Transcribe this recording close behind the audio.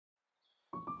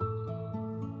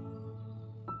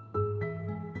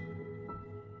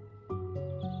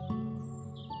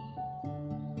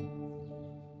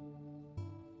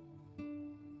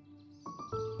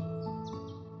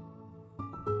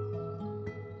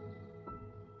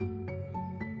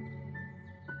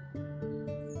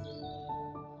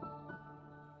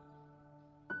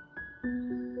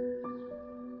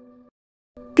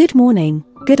Good morning,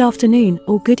 good afternoon,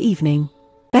 or good evening.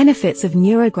 Benefits of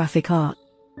neurographic art.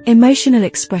 Emotional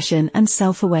expression and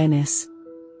self-awareness.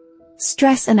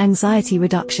 Stress and anxiety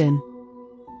reduction.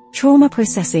 Trauma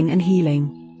processing and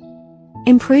healing.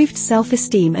 Improved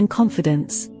self-esteem and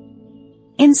confidence.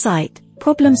 Insight,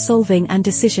 problem-solving and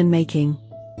decision-making.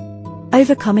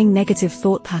 Overcoming negative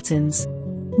thought patterns.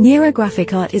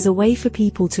 Neurographic art is a way for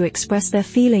people to express their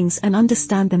feelings and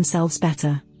understand themselves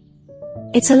better.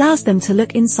 It allows them to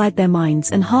look inside their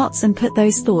minds and hearts and put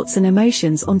those thoughts and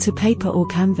emotions onto paper or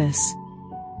canvas.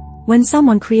 When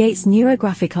someone creates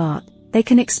neurographic art, they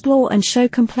can explore and show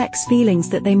complex feelings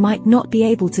that they might not be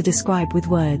able to describe with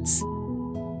words.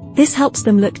 This helps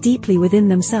them look deeply within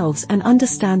themselves and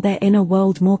understand their inner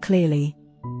world more clearly.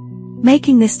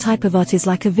 Making this type of art is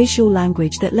like a visual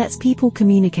language that lets people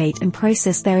communicate and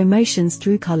process their emotions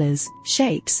through colors,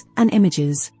 shapes, and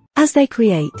images. As they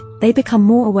create, they become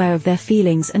more aware of their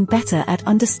feelings and better at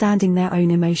understanding their own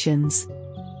emotions.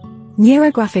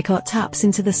 Neurographic art taps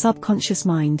into the subconscious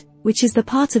mind, which is the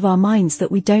part of our minds that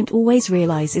we don't always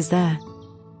realize is there.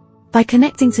 By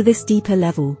connecting to this deeper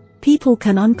level, people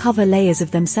can uncover layers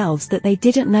of themselves that they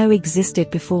didn't know existed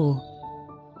before.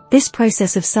 This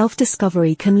process of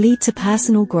self-discovery can lead to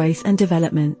personal growth and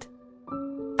development.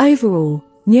 Overall,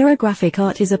 neurographic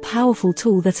art is a powerful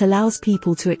tool that allows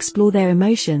people to explore their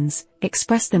emotions,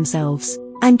 express themselves,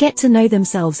 and get to know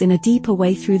themselves in a deeper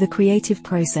way through the creative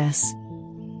process.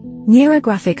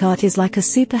 Neurographic art is like a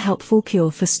super helpful cure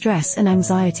for stress and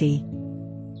anxiety.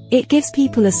 It gives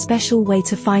people a special way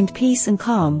to find peace and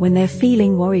calm when they're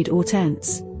feeling worried or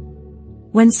tense.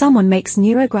 When someone makes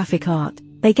neurographic art,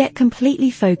 they get completely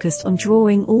focused on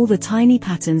drawing all the tiny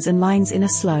patterns and lines in a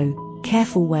slow,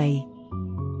 careful way.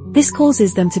 This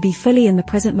causes them to be fully in the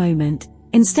present moment,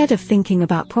 instead of thinking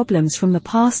about problems from the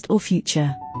past or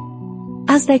future.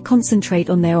 As they concentrate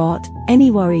on their art, any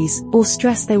worries or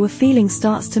stress they were feeling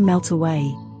starts to melt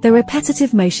away. The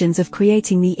repetitive motions of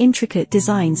creating the intricate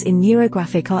designs in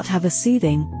neurographic art have a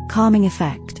soothing, calming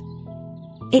effect.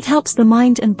 It helps the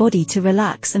mind and body to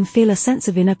relax and feel a sense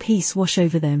of inner peace wash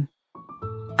over them.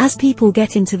 As people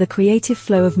get into the creative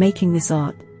flow of making this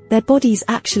art, their bodies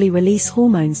actually release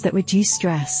hormones that reduce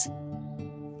stress.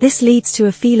 This leads to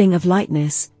a feeling of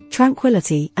lightness,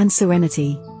 tranquility, and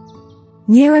serenity.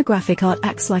 Neurographic art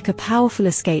acts like a powerful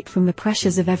escape from the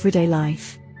pressures of everyday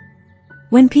life.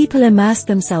 When people immerse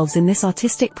themselves in this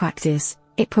artistic practice,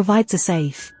 it provides a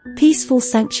safe, peaceful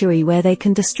sanctuary where they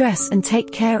can distress and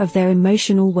take care of their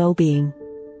emotional well-being.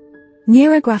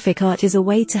 Neurographic art is a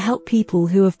way to help people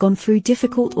who have gone through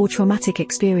difficult or traumatic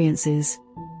experiences.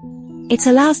 It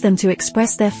allows them to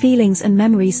express their feelings and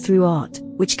memories through art,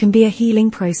 which can be a healing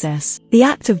process. The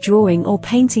act of drawing or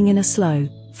painting in a slow,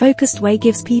 focused way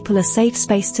gives people a safe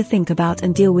space to think about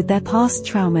and deal with their past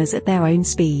traumas at their own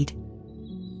speed.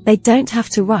 They don't have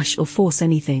to rush or force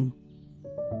anything.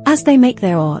 As they make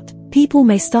their art, people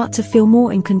may start to feel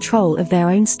more in control of their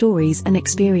own stories and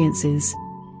experiences.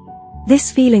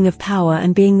 This feeling of power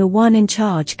and being the one in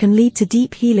charge can lead to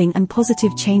deep healing and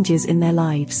positive changes in their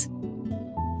lives.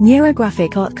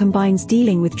 Neurographic art combines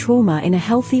dealing with trauma in a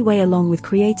healthy way along with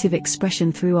creative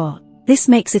expression through art. This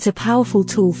makes it a powerful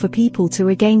tool for people to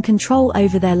regain control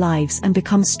over their lives and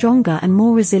become stronger and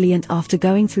more resilient after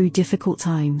going through difficult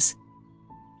times.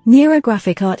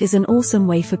 Neurographic art is an awesome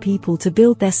way for people to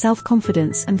build their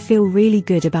self-confidence and feel really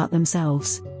good about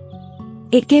themselves.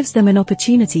 It gives them an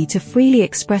opportunity to freely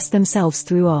express themselves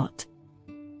through art.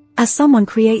 As someone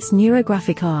creates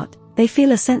neurographic art, they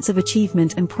feel a sense of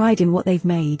achievement and pride in what they've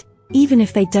made, even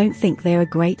if they don't think they're a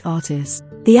great artist.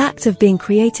 The act of being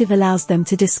creative allows them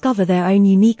to discover their own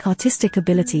unique artistic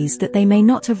abilities that they may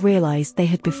not have realized they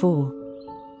had before.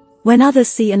 When others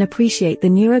see and appreciate the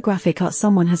neurographic art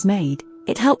someone has made,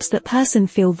 it helps that person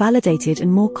feel validated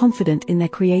and more confident in their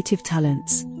creative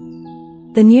talents.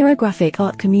 The neurographic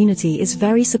art community is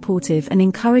very supportive and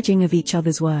encouraging of each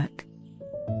other's work.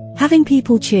 Having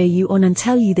people cheer you on and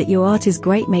tell you that your art is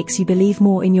great makes you believe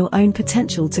more in your own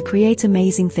potential to create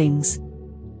amazing things.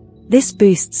 This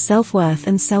boosts self-worth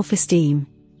and self-esteem.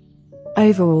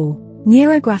 Overall,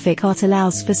 neurographic art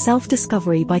allows for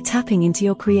self-discovery by tapping into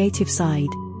your creative side.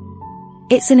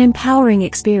 It's an empowering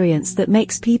experience that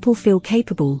makes people feel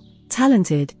capable,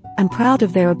 talented, and proud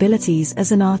of their abilities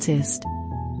as an artist.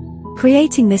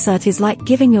 Creating this art is like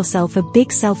giving yourself a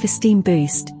big self-esteem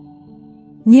boost.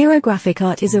 Neurographic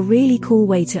art is a really cool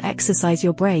way to exercise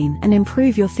your brain and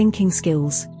improve your thinking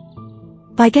skills.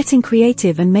 By getting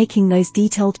creative and making those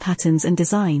detailed patterns and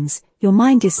designs, your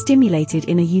mind is stimulated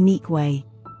in a unique way.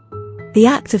 The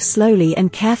act of slowly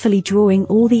and carefully drawing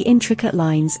all the intricate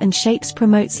lines and shapes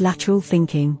promotes lateral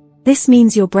thinking, This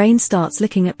means your brain starts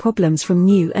looking at problems from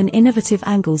new and innovative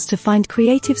angles to find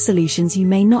creative solutions you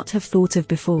may not have thought of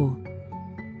before.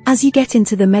 As you get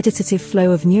into the meditative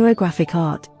flow of neurographic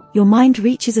art, your mind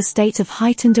reaches a state of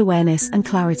heightened awareness and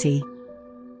clarity.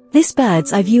 This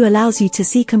bird's eye view allows you to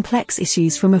see complex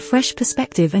issues from a fresh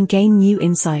perspective and gain new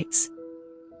insights.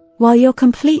 While you're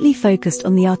completely focused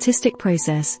on the artistic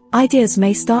process, ideas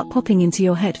may start popping into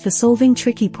your head for solving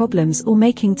tricky problems or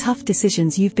making tough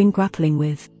decisions you've been grappling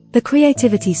with. The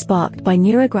creativity sparked by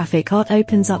neurographic art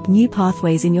opens up new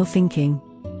pathways in your thinking.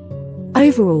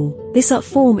 Overall, this art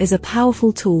form is a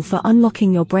powerful tool for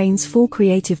unlocking your brain's full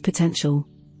creative potential.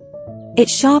 It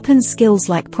sharpens skills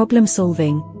like problem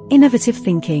solving, innovative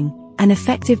thinking, and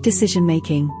effective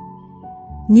decision-making.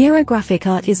 Neurographic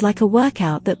art is like a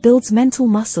workout that builds mental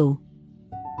muscle.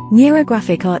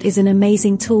 Neurographic art is an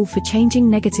amazing tool for changing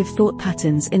negative thought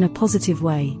patterns in a positive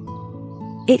way.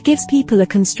 It gives people a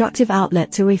constructive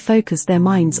outlet to refocus their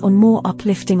minds on more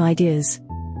uplifting ideas.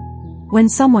 When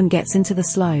someone gets into the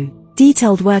slow,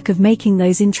 detailed work of making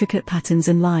those intricate patterns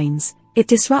and lines, it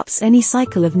disrupts any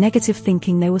cycle of negative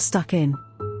thinking they were stuck in.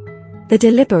 The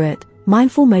deliberate,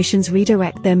 mindful motions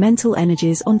redirect their mental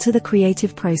energies onto the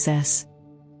creative process.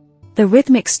 The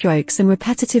rhythmic strokes and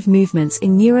repetitive movements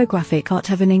in neurographic art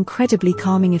have an incredibly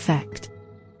calming effect.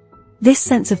 This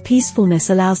sense of peacefulness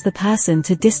allows the person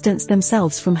to distance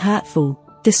themselves from hurtful,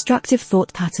 destructive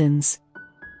thought patterns.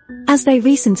 As they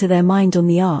recenter their mind on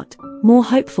the art, more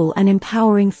hopeful and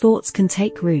empowering thoughts can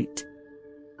take root.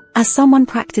 As someone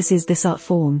practices this art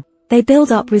form, they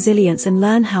build up resilience and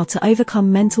learn how to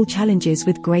overcome mental challenges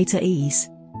with greater ease.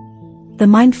 The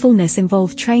mindfulness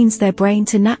involved trains their brain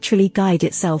to naturally guide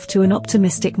itself to an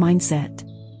optimistic mindset.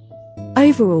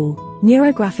 Overall,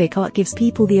 neurographic art gives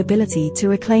people the ability to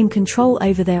reclaim control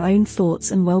over their own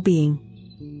thoughts and well-being.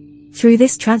 Through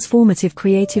this transformative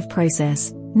creative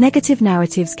process, negative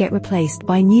narratives get replaced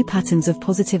by new patterns of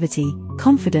positivity,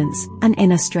 confidence, and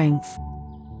inner strength.